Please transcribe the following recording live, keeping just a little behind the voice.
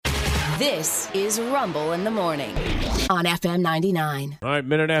This is Rumble in the Morning on FM 99. All right,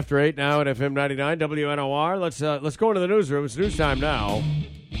 minute after 8 now at FM 99 WNOR. Let's go into the newsroom. It's news time now.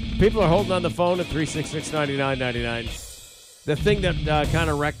 People are holding on the phone at 366-9999. The thing that kind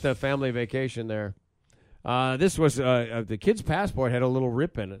of wrecked the family vacation there. This was the kid's passport had a little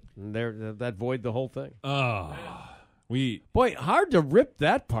rip in it, and that voided the whole thing. Boy, hard to rip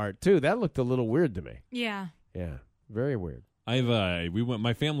that part too. That looked a little weird to me. Yeah. Yeah, very weird.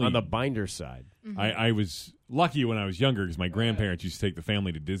 My family on the binder side. Mm-hmm. I was lucky when I was younger because my grandparents used to take the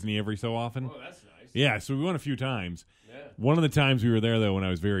family to Disney every so often. Oh, that's nice. Yeah, so we went a few times. Yeah. One of the times we were there, though, when I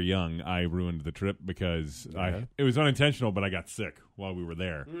was very young, I ruined the trip because it was unintentional, but I got sick while we were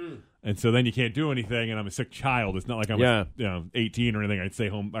there. And so then you can't do anything, and I'm a sick child. It's not like I'm 18 or anything. I'd stay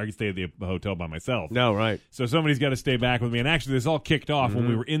home. I could stay at the hotel by myself. No, right. So somebody's got to stay back with me. And actually, this all kicked off when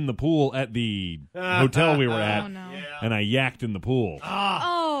we were in the pool at the hotel we were at, Oh, no. and I yacked in the pool.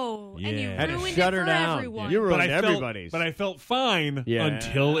 Oh, and you Yeah. ruined Shut it her for down. everyone. You ruined But everybody's. I felt fine Yeah.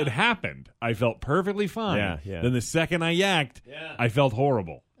 until it happened. I felt perfectly fine. Yeah, yeah. Then the second I yacked, I felt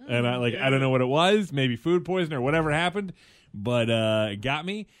horrible. And I don't know what it was, maybe food poison or whatever happened, but it got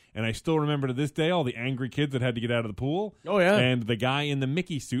me. And I still remember to this day all the angry kids that had to get out of the pool. Oh, yeah. And the guy in the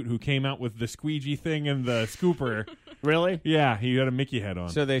Mickey suit who came out with the squeegee thing and the scooper. Really? Yeah, he had a Mickey head on.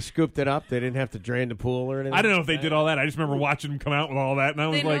 So they scooped it up. They didn't have to drain the pool or anything? I don't know if they did all that. I just remember watching him come out with all that, and I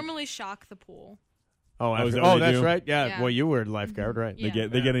was They like, normally shock the pool. Oh, is that what they that's do? right. Yeah. Yeah. Well, you were a lifeguard, right? Yeah.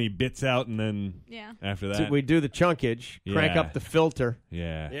 they get any bits out, and then Yeah. after that, So we do the chunkage, crank Yeah. up the filter.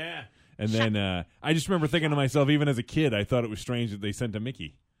 yeah. Yeah. And then I just remember thinking to myself, even as a kid, I thought it was strange that they sent a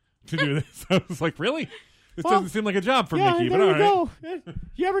Mickey to do this. I was like, really? This doesn't seem like a job for Mickey, but all right. go.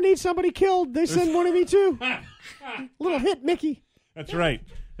 You ever need somebody killed, they send one of me too. Little hit Mickey. That's right.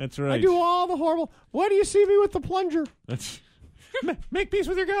 That's right. I do all the horrible. Why do you see me with the plunger? That's make peace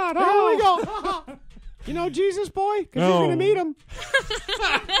with your God. There Oh. we go. You know Jesus, boy? Because No. you're going to meet him.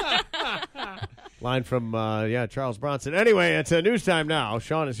 Line from, Charles Bronson. Anyway, it's news time now.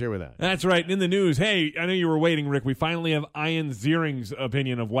 Sean is here with that. That's right. In the news, hey, I know you were waiting, Rick. We finally have Ian Ziering's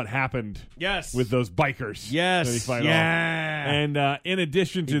opinion of what happened Yes. with those bikers. Yes. that he fight off. Yeah. And in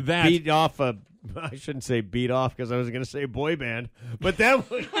addition to that, Beat off I shouldn't say beat off because I was going to say boy band, but that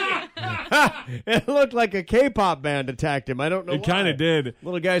was, it looked like a K-pop band attacked him. I don't know it kind why. of did.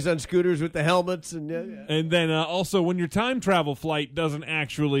 Little guys on scooters with the helmets. And then also, when your time travel flight doesn't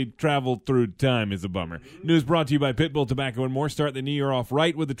actually travel through time is a bummer. News brought to you by Pitbull Tobacco and More. Start the new year off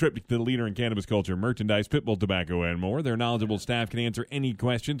right with the trip to the leader in cannabis culture merchandise, Pitbull Tobacco and More. Their knowledgeable staff can answer any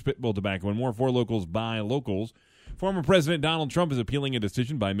questions. Pitbull Tobacco and More, for locals by locals. Former President Donald Trump is appealing a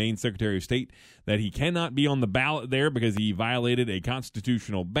decision by Maine Secretary of State that he cannot be on the ballot there because he violated a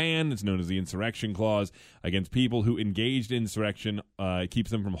constitutional ban. It's known as the Insurrection Clause against people who engaged in insurrection.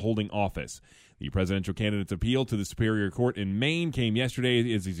 Keeps them from holding office. The presidential candidate's appeal to the Superior Court in Maine came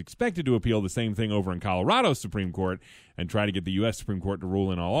yesterday, as he's expected to appeal the same thing over in Colorado's Supreme Court and try to get the U.S. Supreme Court to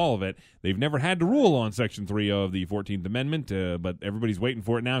rule in all of it. They've never had to rule on Section 3 of the 14th Amendment, but everybody's waiting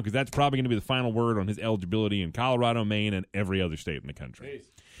for it now because that's probably going to be the final word on his eligibility in Colorado, Maine, and every other state in the country.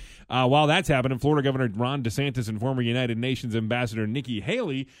 While that's happening, Florida Governor Ron DeSantis and former United Nations Ambassador Nikki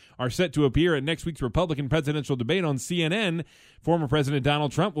Haley are set to appear at next week's Republican presidential debate on CNN. Former President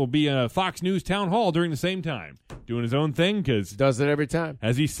Donald Trump will be at a Fox News town hall during the same time, doing his own thing because, Does it every time.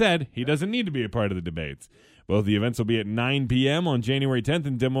 as he said, he doesn't need to be a part of the debates. Both the events will be at 9 p.m. on January 10th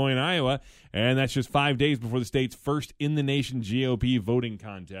in Des Moines, Iowa, and that's just 5 days before the state's first in-the-nation GOP voting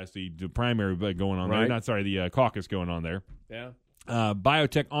contest, the primary going on there. The caucus going on there. Yeah.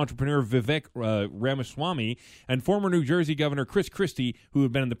 Biotech entrepreneur Vivek Ramaswamy and former New Jersey Governor Chris Christie, who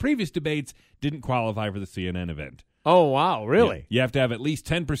had been in the previous debates, didn't qualify for the CNN event. Oh, wow. Really? You have to have at least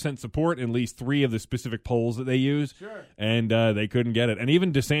 10% support in at least 3 of the specific polls that they use. Sure. And they couldn't get it. And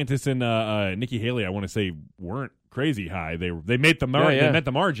even DeSantis and Nikki Haley, I want to say, weren't crazy high. They met the Yeah. they met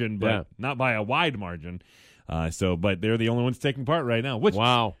the margin, but Yeah. not by a wide margin. But they're the only ones taking part right now, which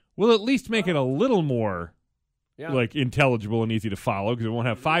Wow. will at least make it a little more Yeah. intelligible and easy to follow because it won't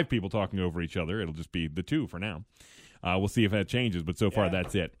have 5 people talking over each other. It'll just be the 2 for now. We'll see if that changes, but so far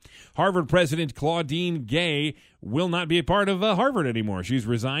that's it. Harvard President Claudine Gay will not be a part of Harvard anymore. She's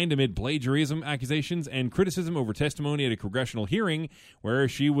resigned amid plagiarism accusations and criticism over testimony at a congressional hearing where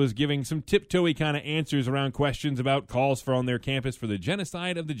she was giving some tiptoey kind of answers around questions about calls on their campus for the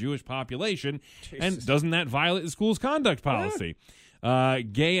genocide of the Jewish population. Jesus. And doesn't that violate the school's conduct policy?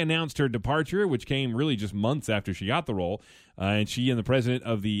 Gay announced her departure, which came really just months after she got the role. And she and the president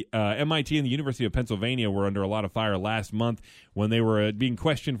of the MIT and the University of Pennsylvania were under a lot of fire last month when they were being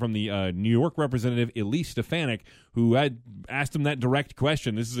questioned from the New York representative Elise Stefanik, who had asked them that direct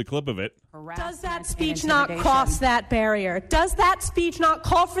question. This is a clip of it. Does that speech not cross that barrier? Does that speech not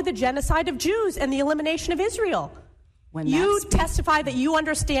call for the genocide of Jews and the elimination of Israel? When you testify that you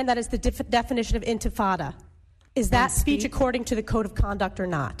understand that is the definition of intifada. Is that speech according to the code of conduct or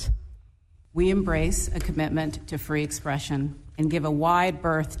not? We embrace a commitment to free expression and give a wide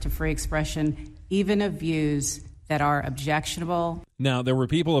berth to free expression, even of views that are objectionable. Now, there were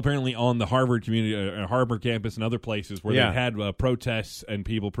people apparently on the Harvard Harvard campus and other places where they had protests and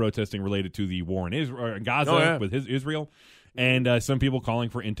people protesting related to the war in Israel, Gaza with Israel, and some people calling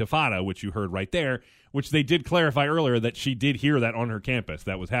for intifada, which you heard right there, which they did clarify earlier that she did hear that on her campus.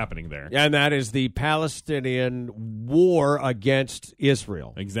 That was happening there. And that is the Palestinian war against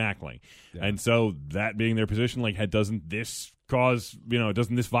Israel. Exactly. Yeah. And so that being their position, like, doesn't this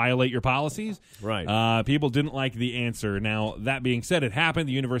violate your policies? Right. People didn't like the answer. Now, that being said, it happened.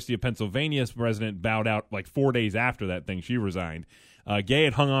 The University of Pennsylvania's president bowed out like 4 days after that thing. She resigned. Gay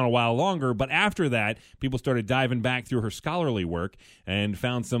had hung on a while longer, but after that, people started diving back through her scholarly work and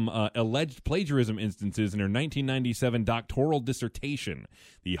found some alleged plagiarism instances in her 1997 doctoral dissertation.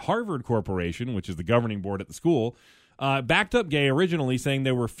 The Harvard Corporation, which is the governing board at the school, backed up Gay originally, saying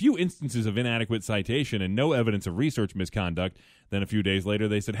there were few instances of inadequate citation and no evidence of research misconduct. Then a few days later,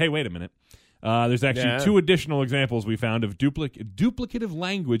 they said, hey, wait a minute. There's actually two additional examples we found of duplicative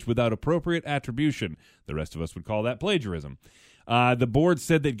language without appropriate attribution. The rest of us would call that plagiarism. The board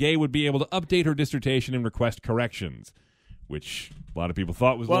said that Gay would be able to update her dissertation and request corrections, which a lot of people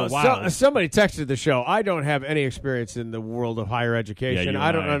thought was a little wild. Somebody texted the show, I don't have any experience in the world of higher education.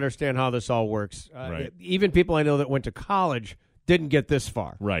 I don't understand how this all works. Right. Even people I know that went to college didn't get this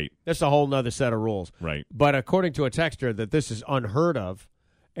far. Right. That's a whole nother set of rules. Right. But according to a texter, that this is unheard of.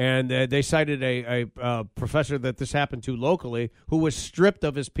 And they cited a professor that this happened to locally who was stripped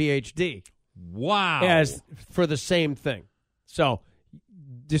of his PhD. Wow. As for the same thing. So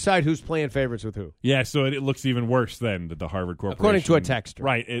decide who's playing favorites with who. Yeah, so it looks even worse than the Harvard Corporation. According to a texter.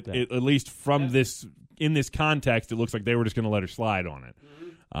 Right. It, at least from this, in this context, it looks like they were just going to let her slide on it.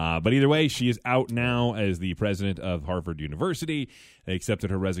 But either way, she is out now as the president of Harvard University. They accepted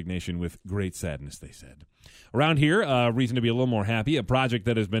her resignation with great sadness, they said. Around here, reason to be a little more happy, a project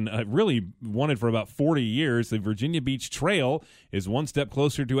that has been really wanted for about 40 years, the Virginia Beach Trail, is one step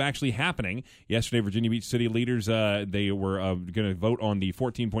closer to actually happening. Yesterday, Virginia Beach city leaders, they were going to vote on the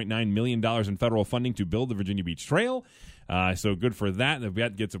 $14.9 million in federal funding to build the Virginia Beach Trail. So good for that. If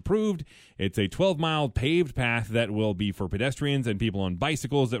that gets approved, it's a 12-mile paved path that will be for pedestrians and people on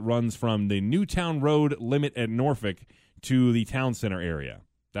bicycles that runs from the Newtown Road limit at Norfolk to the town center area.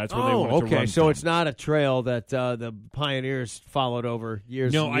 That's where they want it to run so from. it's not a trail that the pioneers followed over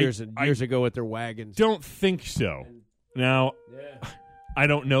years ago with their wagons. Don't think so. Now, I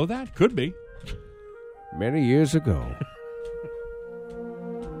don't know that. Could be. Many years ago.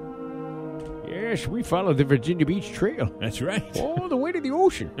 Yes, we followed the Virginia Beach Trail. That's right. All the way to the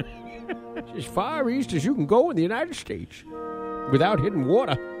ocean. It's as far east as you can go in the United States without hitting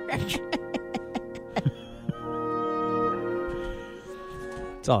water. That's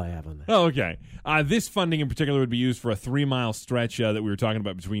all I have on that. Oh, okay. This funding in particular would be used for a 3-mile stretch that we were talking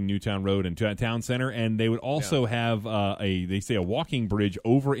about between Newtown Road and Town Center, and they would also have a walking bridge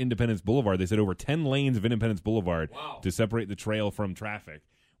over Independence Boulevard. They said over 10 lanes of Independence Boulevard to separate the trail from traffic,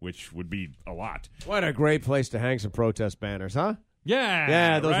 which would be a lot. What a great place to hang some protest banners, huh?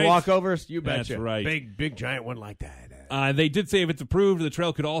 Yeah, those right? walkovers. You betcha. That's right. Big giant one like that. They did say if it's approved, the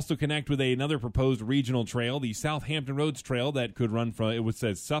trail could also connect with another proposed regional trail, the Southampton Roads Trail, that could run from, it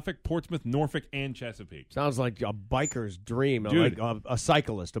says Suffolk, Portsmouth, Norfolk, and Chesapeake. Sounds like a biker's dream, Dude. like a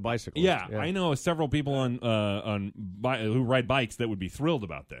cyclist, a bicyclist. Yeah, I know several people who ride bikes that would be thrilled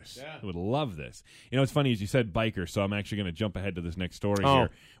about this. Yeah. Who would love this. You know, it's funny, as you said biker, so I'm actually going to jump ahead to this next story here.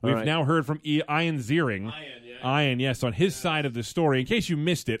 We've now heard from Ian Ziering. Ian, yes, on his side of the story. In case you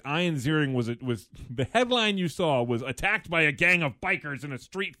missed it, Ian Ziering was the headline you saw was attacked by a gang of bikers in a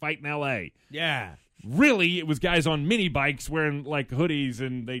street fight in L.A. Yeah. Really, it was guys on mini bikes wearing like hoodies,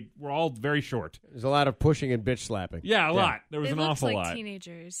 and they were all very short. There's a lot of pushing and bitch slapping. Yeah, a lot. There was an awful like lot.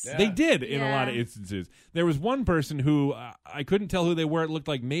 Teenagers. They did in a lot of instances. There was one person who I couldn't tell who they were. It looked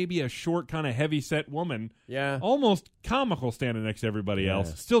like maybe a short, kind of heavy-set woman. Yeah. Almost comical standing next to everybody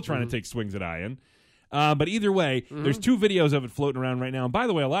else, still trying to take swings at Ian. But either way, there's 2 videos of it floating around right now. And by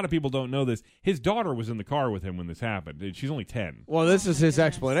the way, a lot of people don't know this. His daughter was in the car with him when this happened. She's only 10. Well, this is his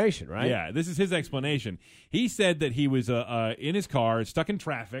explanation, right? Yeah, this is his explanation. He said that he was in his car, stuck in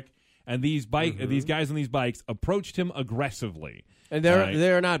traffic, and these guys on these bikes approached him aggressively. And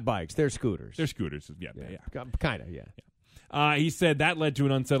they're not bikes; they're scooters. They're scooters. Yeah. Kind of. Yeah. He said that led to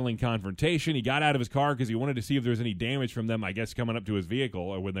an unsettling confrontation. He got out of his car because he wanted to see if there was any damage from them, I guess, coming up to his vehicle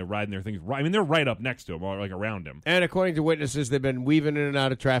or when they're riding their things. I mean, they're right up next to him or like around him. And according to witnesses, they've been weaving in and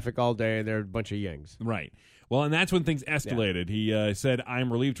out of traffic all day, and they're a bunch of yings. Right. Well, and that's when things escalated. Yeah. He said,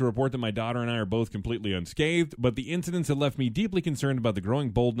 "I'm relieved to report that my daughter and I are both completely unscathed, but the incidents have left me deeply concerned about the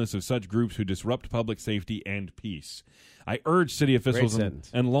growing boldness of such groups who disrupt public safety and peace. I urge city officials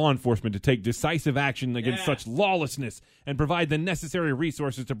and law enforcement to take decisive action against such lawlessness and provide the necessary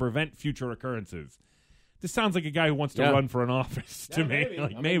resources to prevent future occurrences." This sounds like a guy who wants to run for an office to me.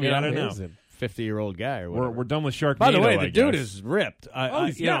 Maybe, I don't know. He's a 50-year-old guy or whatever. We're done with Sharknado. By the way, the dude is ripped. I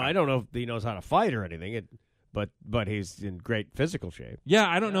don't know if he knows how to fight or anything, but he's in great physical shape. Yeah,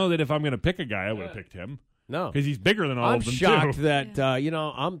 I don't know that if I'm going to pick a guy, I would have picked him. No. Because he's bigger than all of them, I'm shocked that,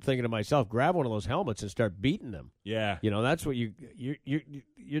 I'm thinking to myself, grab one of those helmets and start beating them. Yeah. That's what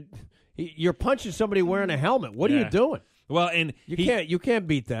you're punching somebody wearing a helmet. What are you doing? Well, and you can't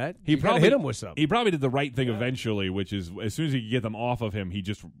beat that. He probably hit him with something. He probably did the right thing eventually, which is as soon as he could get them off of him, he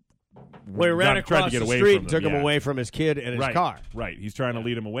just ran across the street and took him away from his kid and his car. Right. He's trying to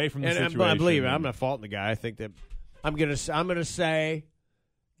lead him away from the situation. I believe I'm not faulting the guy. I think that I'm gonna say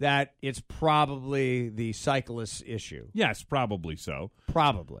that it's probably the cyclist's issue. Yes, probably so.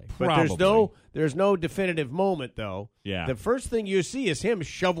 Probably. But there's no definitive moment, though. Yeah. The first thing you see is him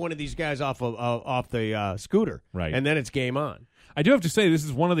shove one of these guys off the scooter. Right. And then it's game on. I do have to say, this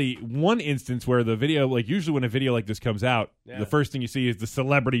is one instance where the video, like usually when a video like this comes out, the first thing you see is the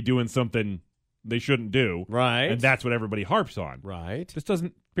celebrity doing something they shouldn't do. Right. And that's what everybody harps on. Right. This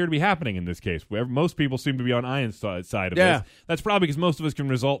doesn't appear to be happening in this case. Most people seem to be on Ian's side of this. That's probably because most of us can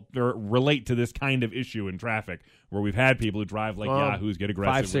relate to this kind of issue in traffic, where we've had people who drive like yahoos get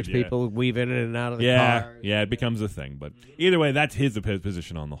aggressive. 5-6 people weave in and out of the car. Yeah, it becomes a thing. But either way, that's his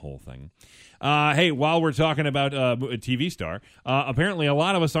position on the whole thing. Hey, while we're talking about a TV star, apparently a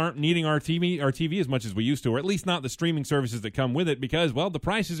lot of us aren't needing our TV as much as we used to, or at least not the streaming services that come with it, because, well, the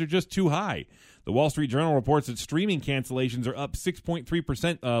prices are just too high. The Wall Street Journal reports that streaming cancellations are up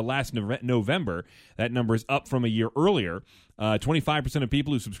 6.3% last November. That number is up from a year earlier. 25% of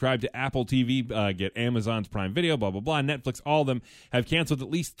people who subscribe to Apple TV get Amazon's Prime Video, blah, blah, blah. Netflix, all of them have canceled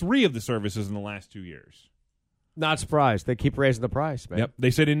at least 3 of the services in the last 2 years. Not surprised. They keep raising the price, man. Yep.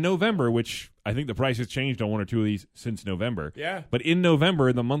 They said in November, which I think the price has changed on 1 or 2 of these since November. Yeah. But in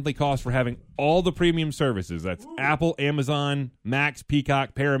November, the monthly cost for having all the premium services, that's Apple, Amazon, Max,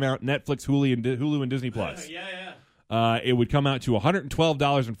 Peacock, Paramount, Netflix, Hulu, and Disney Plus. It would come out to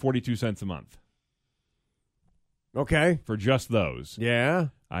 $112.42 a month. Okay. For just those. Yeah.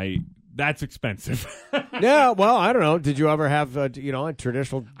 That's expensive. Yeah, well, I don't know. Did you ever have a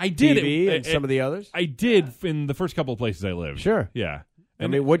traditional TV and some of the others? I did in the first couple of places I lived. Sure. Yeah. I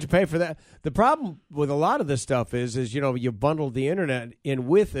mean, what'd you pay for that? The problem with a lot of this stuff is you bundled the internet in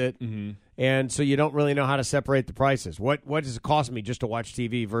with it, and so you don't really know how to separate the prices. What does it cost me just to watch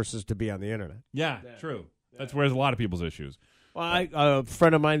TV versus to be on the internet? Yeah, true. That's where there's a lot of people's issues. Well, a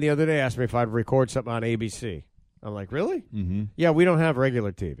friend of mine the other day asked me if I'd record something on ABC. I'm like, really? Mm-hmm. Yeah, we don't have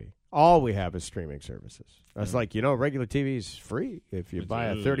regular TV. All we have is streaming services. I was like, regular TV is free if you buy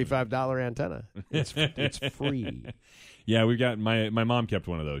a $35 antenna. It's free. Yeah, we got my mom kept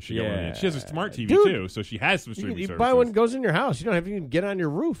one of those. She got one. She has a smart TV too, so she has some streaming services. You buy one that goes in your house. You don't have to even get on your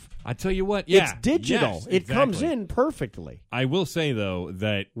roof. I tell you what, yeah, it's digital. Yes, it comes in perfectly. I will say though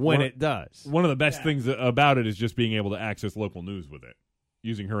that when it does, one of the best things about it is just being able to access local news with it,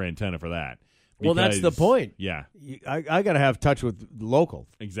 using her antenna for that. Well, that's the point. Yeah. I got to have touch with local.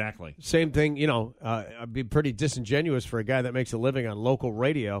 Exactly. Same thing, I'd be pretty disingenuous for a guy that makes a living on local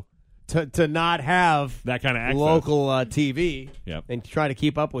radio to not have that kind of access. Local TV yep. and try to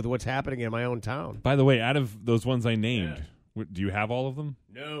keep up with what's happening in my own town. By the way, out of those ones I named, do you have all of them?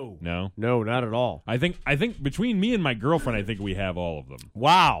 No. No? No, not at all. I think between me and my girlfriend, I think we have all of them.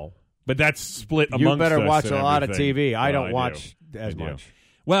 Wow. But that's split amongst us. You better watch a lot of everything. TV. I don't watch as much.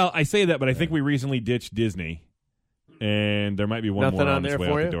 Well, I say that, but I think we recently ditched Disney, and there might be one more on its way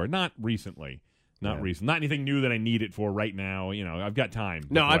out the door. Not recently. Not recent. Not anything new that I need it for right now. I've got time.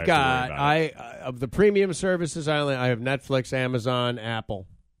 No, I've got of the premium services. I have Netflix, Amazon, Apple.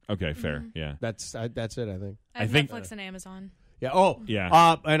 Okay, fair. Yeah, that's it. I think. I have Netflix and Amazon. Yeah. Oh,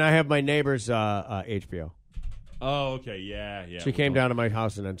 yeah. And I have my neighbor's HBO. Oh, okay, yeah. She came down to my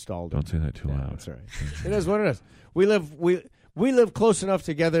house and installed it. Don't say that too loud. That's all right. It is what it is. We live close enough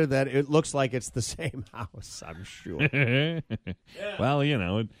together that it looks like it's the same house, I'm sure.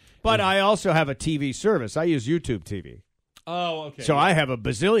 Well, But I also have a TV service. I use YouTube TV. Oh, okay. So I have a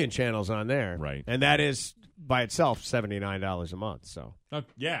bazillion channels on there. Right. And that is, by itself, $79 a month. So.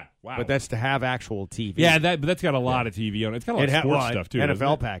 Yeah, wow. But that's to have actual TV. Yeah, but that's got a lot of TV on it. It's got a lot of sports stuff, too.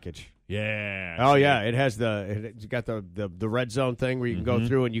 NFL package. Yeah. Oh, yeah. It has it's got the red zone thing where you can go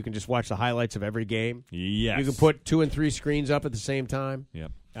through and you can just watch the highlights of every game. Yes. You can put 2 and 3 screens up at the same time.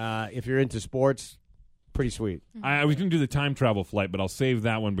 Yep. If you're into sports, pretty sweet. I was going to do the time travel flight, but I'll save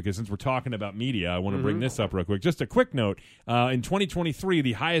that one because since we're talking about media, I want to bring this up real quick. Just a quick note. In 2023,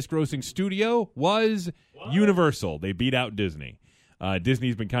 the highest-grossing studio was Universal. They beat out Disney.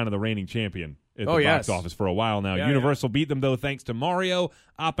 Disney's been kind of the reigning champion at the box office for a while now. Universal beat them, though, thanks to Mario,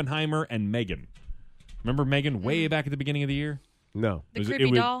 Oppenheimer, and Megan. Remember Megan way back at the beginning of the year? No. The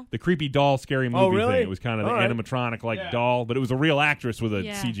creepy doll? The creepy doll scary movie really? thing. It was kind of the animatronic doll, but it was a real actress with a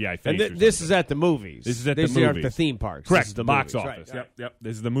CGI face. And this is at the movies. This is at the movies. movies. The theme parks. Correct. This is the box movies. office. Right. Yep.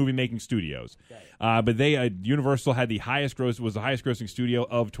 This is the movie-making studios. But they Universal had the highest grossing studio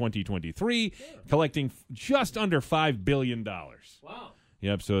of 2023, collecting just under $5 billion. Wow.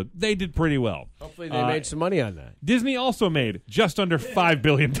 Yep, so they did pretty well. Hopefully they made some money on that. Disney also made just under $5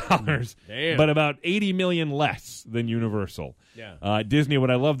 billion, but about $80 million less than Universal. Yeah. Disney, what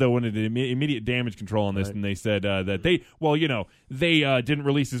I love, though, wanted immediate damage control on this, and they said that they didn't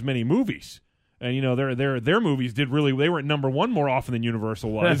release as many movies. And, their movies did really, they were at number one more often than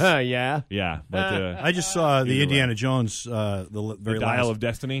Universal was. Yeah. Yeah. But I just saw the Indiana Jones, the very the Dial last. of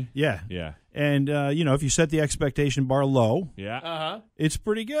Destiny. Yeah. Yeah. And, if you set the expectation bar low, it's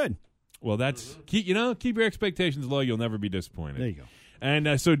pretty good. Well, that's, keep your expectations low. You'll never be disappointed. There you go.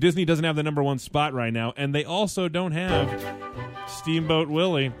 And so Disney doesn't have the number one spot right now, and they also don't have Steamboat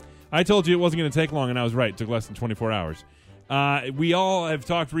Willie. I told you it wasn't going to take long, and I was right. It took less than 24 hours. We all have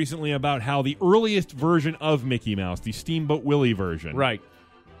talked recently about how the earliest version of Mickey Mouse, the Steamboat Willie version,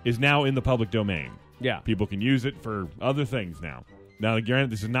 is now in the public domain. Yeah. People can use it for other things now. Now, granted,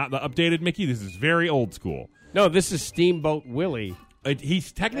 this is not the updated Mickey. This is very old school. No, this is Steamboat Willie.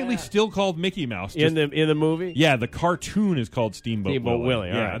 He's technically still called Mickey Mouse. In the movie? Yeah, the cartoon is called Steamboat Willie.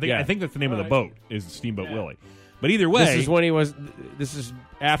 Yeah, Right. I think that's the name of the boat is Steamboat Willie. But either way, this is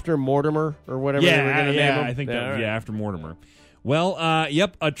after Mortimer or whatever they were going to name him. I think after Mortimer. Well,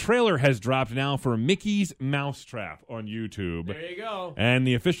 a trailer has dropped now for Mickey's Mousetrap on YouTube. There you go. And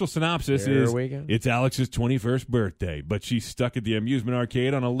the official synopsis is, it's Alex's 21st birthday, but she's stuck at the amusement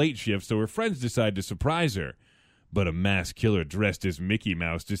arcade on a late shift, so her friends decide to surprise her. But a masked killer dressed as Mickey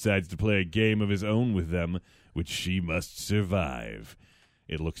Mouse decides to play a game of his own with them, which she must survive.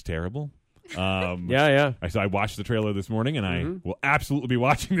 It looks terrible. Yeah. So I watched the trailer this morning, and I will absolutely be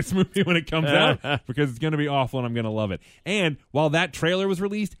watching this movie when it comes out because it's going to be awful, and I'm going to love it. And while that trailer was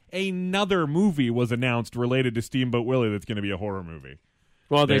released, another movie was announced related to Steamboat Willie that's going to be a horror movie.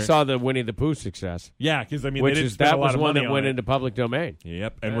 Well, they saw the Winnie the Pooh success. Yeah, because that was one that went into public domain.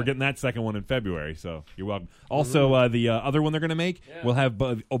 Yep, and we're getting that second one in February, so you're welcome. Also, the other one they're going to make will have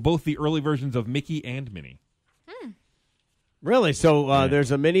both the early versions of Mickey and Minnie. Really? So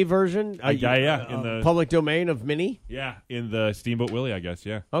there's a mini version? In the public domain of Minnie? Yeah, in the Steamboat Willie, I guess,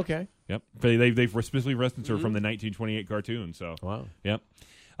 yeah. Okay. Yep. They've specifically referenced her from the 1928 cartoon, so. Wow. Yep.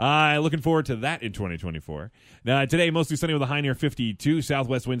 Looking forward to that in 2024. Now, today, mostly sunny with a high near 52.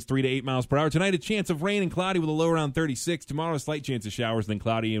 Southwest winds 3 to 8 miles per hour. Tonight, a chance of rain and cloudy with a low around 36. Tomorrow, a slight chance of showers, then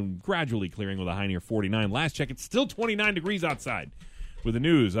cloudy and gradually clearing with a high near 49. Last check, it's still 29 degrees outside. With the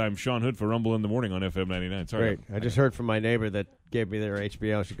news, I'm Sean Hood for Rumble in the Morning on FM 99. Sorry. Great. I just heard from my neighbor that gave me their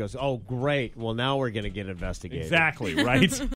HBO. She goes, oh, great. Well, now we're going to get investigated. Exactly, right?